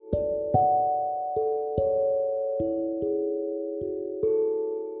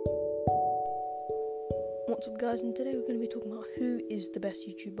What's up guys, and today we're going to be talking about who is the best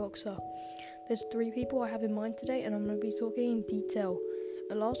YouTube boxer. There's 3 people I have in mind today, and I'm going to be talking in detail.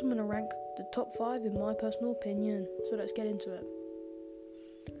 At last I'm going to rank the top 5 in my personal opinion, so let's get into it.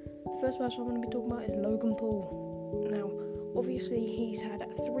 The first person I'm going to be talking about is Logan Paul. Now, obviously he's had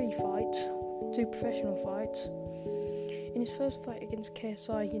 3 fights, 2 professional fights. In his first fight against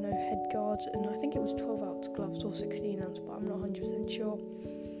KSI, head guards, and I think it was 12 ounce gloves or 16 ounce, but I'm not 100% sure.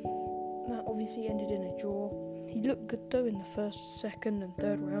 That obviously ended in a draw. He looked good though in the first, second and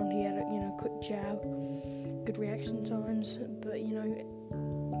third round. He had a quick jab, good reaction times, but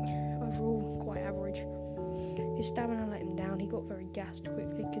overall quite average. His stamina let him down. He got very gassed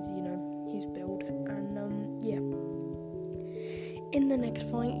quickly because he's built, and in the next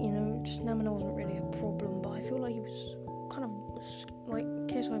fight, stamina wasn't really a problem, but I feel like he was kind of like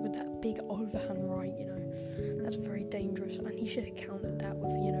KSI with that big overhand right, that's very dangerous, and he should have countered that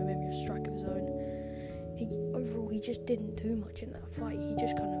with maybe a strike of his own. He just didn't do much in that fight. He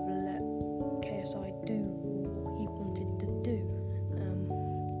just kind of let KSI do what he wanted to do.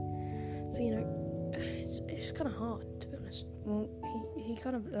 It's kind of hard, to be honest. Well, he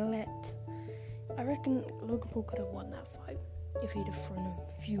kind of I reckon Logan Paul could have won that fight if he'd have thrown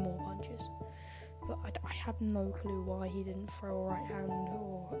a few more punches. But I have no clue why he didn't throw a right hand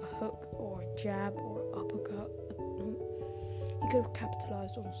or a hook or a jab or an uppercut. He could have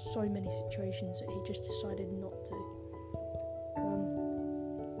capitalised on so many situations that he just decided not to.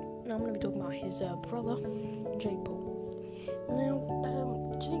 Now I'm going to be talking about his brother, Jake Paul. Now,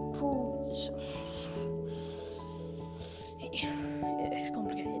 Jake Paul, it's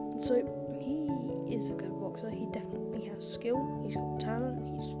complicated. So, he is a good boxer. He definitely has skill. He's got talent.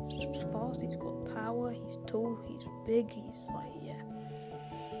 He's fast. He's got power. He's tall. He's big.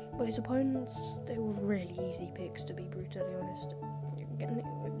 But his opponents, they were really easy picks, to be brutally honest.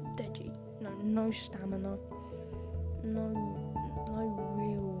 Deji, no stamina, no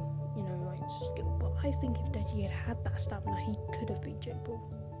real, skill. But I think if Deji had that stamina, he could have beat Jake Paul.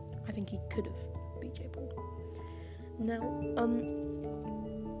 I think he could have beat Jake Paul. Now,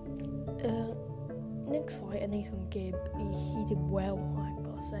 next fight, Nathan Gibb, he did well. I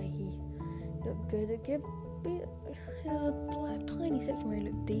gotta say, he looked good at Gibb. There's a tiny section where he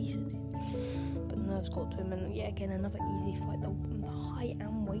looked decent, but the nerves got to him, and again another easy fight. The height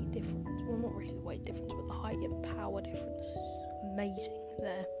and weight difference, well, not really the weight difference, but the height and power difference is amazing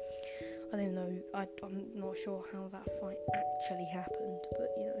there. I don't know, I'm not sure how that fight actually happened,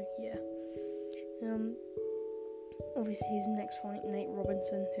 but obviously his next fight, Nate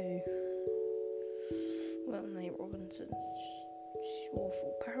Robinson, Nate Robinson's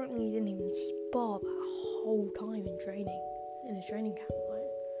awful. Apparently he didn't even spar that whole time in his training camp.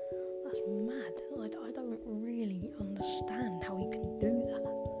 That's mad. I don't really understand how he can do that.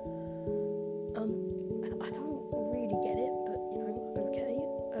 I don't really get it, but okay.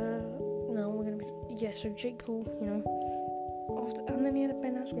 Now we're gonna be so Jake Paul, and then he had a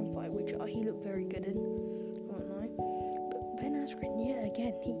Ben Askren fight, which he looked very good in. I don't know, but Ben Askren,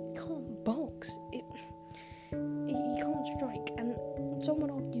 again, he can't box. He can't strike, and some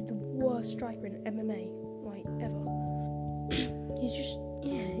would argue the worst striker in MMA, ever. He's just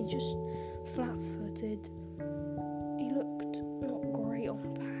flat-footed. He looked not great on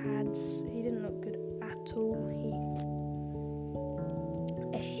pads. He didn't look good at all.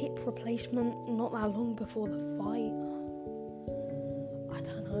 A hip replacement not that long before the fight. I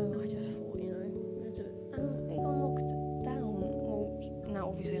don't know. I just thought, and he got knocked down. Well, now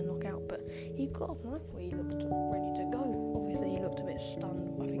obviously a knockout, but he got up and I thought he looked ready to go. Obviously he looked a bit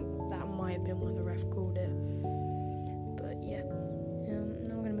stunned. I think that might have been when the ref called it. But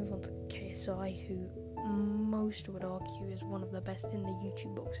now we're going to move on to KSI, who most would argue is one of the best in the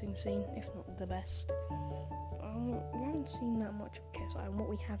YouTube boxing scene, if not the best. We haven't seen that much of KSI, and what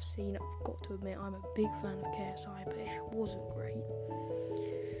we have seen, I've got to admit, I'm a big fan of KSI, but it wasn't great.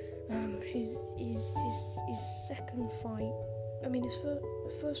 His second fight, his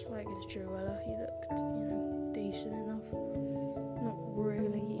first fight against Joella, he looked, decent enough. Not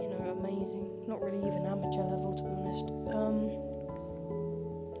really, amazing. Not really even amateur level, to be honest.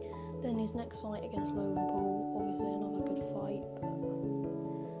 Then his next fight against Logan Paul, obviously another good fight.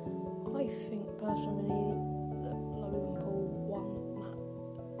 But I think personally that Logan Paul won that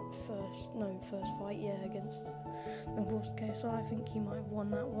first fight, against KSI. I think he might have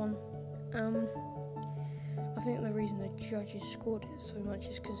won that one. I think the reason the judges scored it so much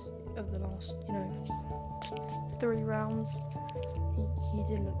is because of the last, 3 rounds. He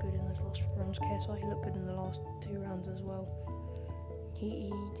did look good in those last 3 rounds. KSI, he looked good in the last 2 rounds as well.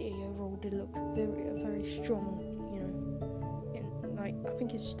 He overall did look very, very strong, I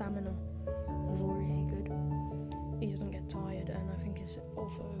think his stamina was really good. he doesn't get tired, and I think his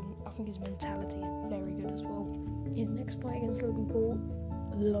mentality is very good as well. His next fight against Logan Paul,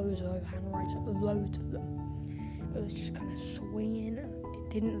 loads of overhand rights, loads of them. It was just kind of swinging. It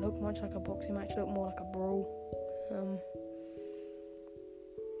didn't look much like a boxing match, it looked more like a brawl.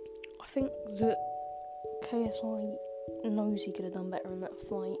 I think that KSI knows he could have done better in that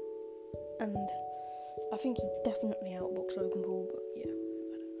fight, and I think he definitely outboxed Logan Paul, but yeah, I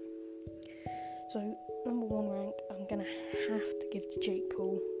don't know. So, number 1 rank, I'm going to have to give to Jake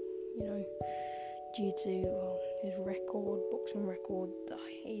Paul, due to his boxing record.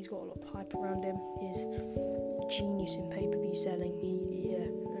 He's got a lot of hype around him, his genius in pay-per-view selling.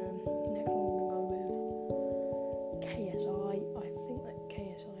 Next one I'm going to go with KSI. I think that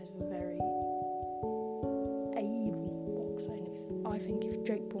KSI is a very able boxer. I think if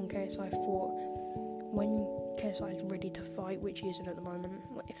Jake Paul and KSI fought when KSI is ready to fight, which he isn't at the moment,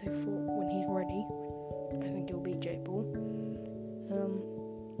 if they fought when he's ready, I think he'll beat Jake Paul.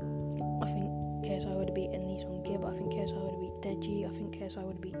 I think KSI would have beaten Nissan Gibb. I think KSI would have beat Deji. I think KSI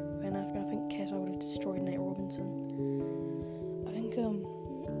would have beat Ben Askren. I think KSI would have destroyed Nate Robinson.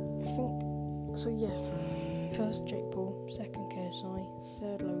 So yeah. First Jake Paul, second KSI,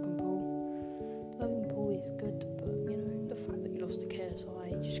 third Logan Paul. Logan Paul is good, but the fact that he lost to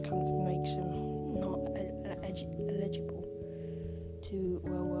KSI just kind of makes him not eligible to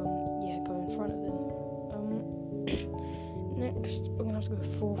go in front of him. Next, we're gonna have to go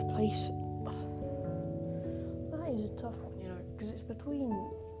 4th place. That is a tough one, because it's between.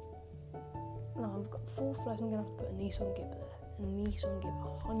 No, I've got 4th place. I'm gonna have to put a Nissan Gibb there, and Nissan Gibb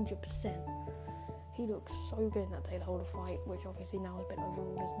 100%. He looks so good in that Taylor Holder fight, which obviously now has been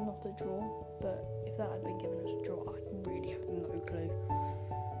overruled as not a draw. But if that had been given as a draw, I really have no clue.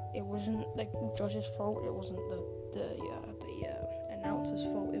 It wasn't the judge's fault. It wasn't the announcer's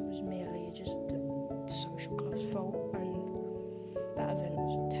fault. It was merely just the social club's fault, and that event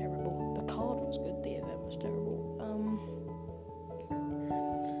was terrible. The card was good. The event was terrible.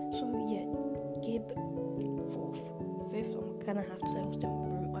 So yeah, Gibb 4th, 5th. I'm gonna have to say Austin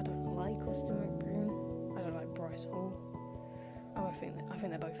McBroom. I don't like Austin McBroom. I don't like Bryce Hall. I think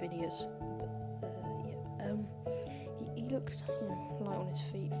they're both idiots. But he looks light on his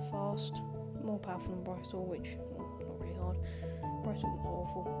feet, fast, more powerful than Bryce Hall, which not really hard. Bryce Hall was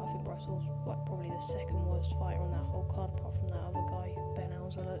awful. I think Bryce Hall's probably the second worst fighter on that whole card, apart from that other guy, Ben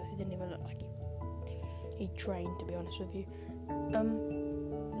Alza, who didn't even look like he trained, to be honest with you.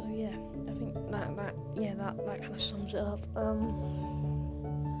 So yeah, I think that kind of sums it up.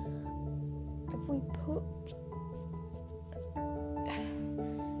 If we put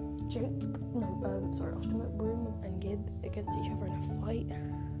Austin McBroom and Gibb against each other in a fight,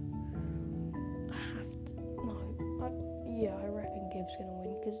 I reckon Gibb's gonna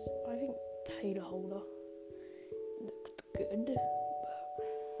win, because I think Taylor Holder looked good, but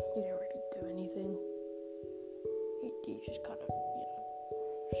he didn't really do anything. He just kind of,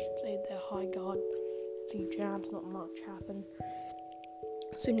 stayed there high guard, a few jabs, not much happened.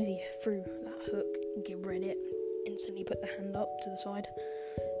 As soon as he threw that hook, Gibb read it, instantly put the hand up to the side of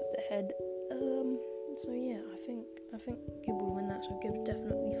the head. So yeah, I think Gibb will win that. So Gibb's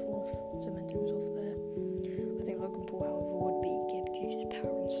definitely 4th, cementing himself there. I think Logan Paul, however, would beat Gibb due to his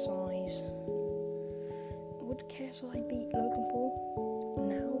power and size. Would KSI beat Logan Paul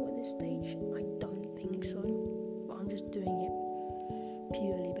now at this stage? I don't think so. But I'm just doing it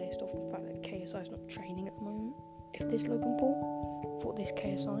purely based off the fact that KSI is not training at the moment. If this Logan Paul fought this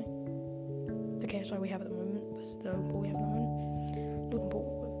KSI, the KSI we have at the moment versus the Logan Paul we have at the moment, Logan Paul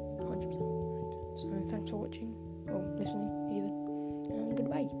will win 100%. So thanks for watching, or listening even, and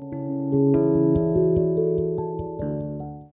goodbye.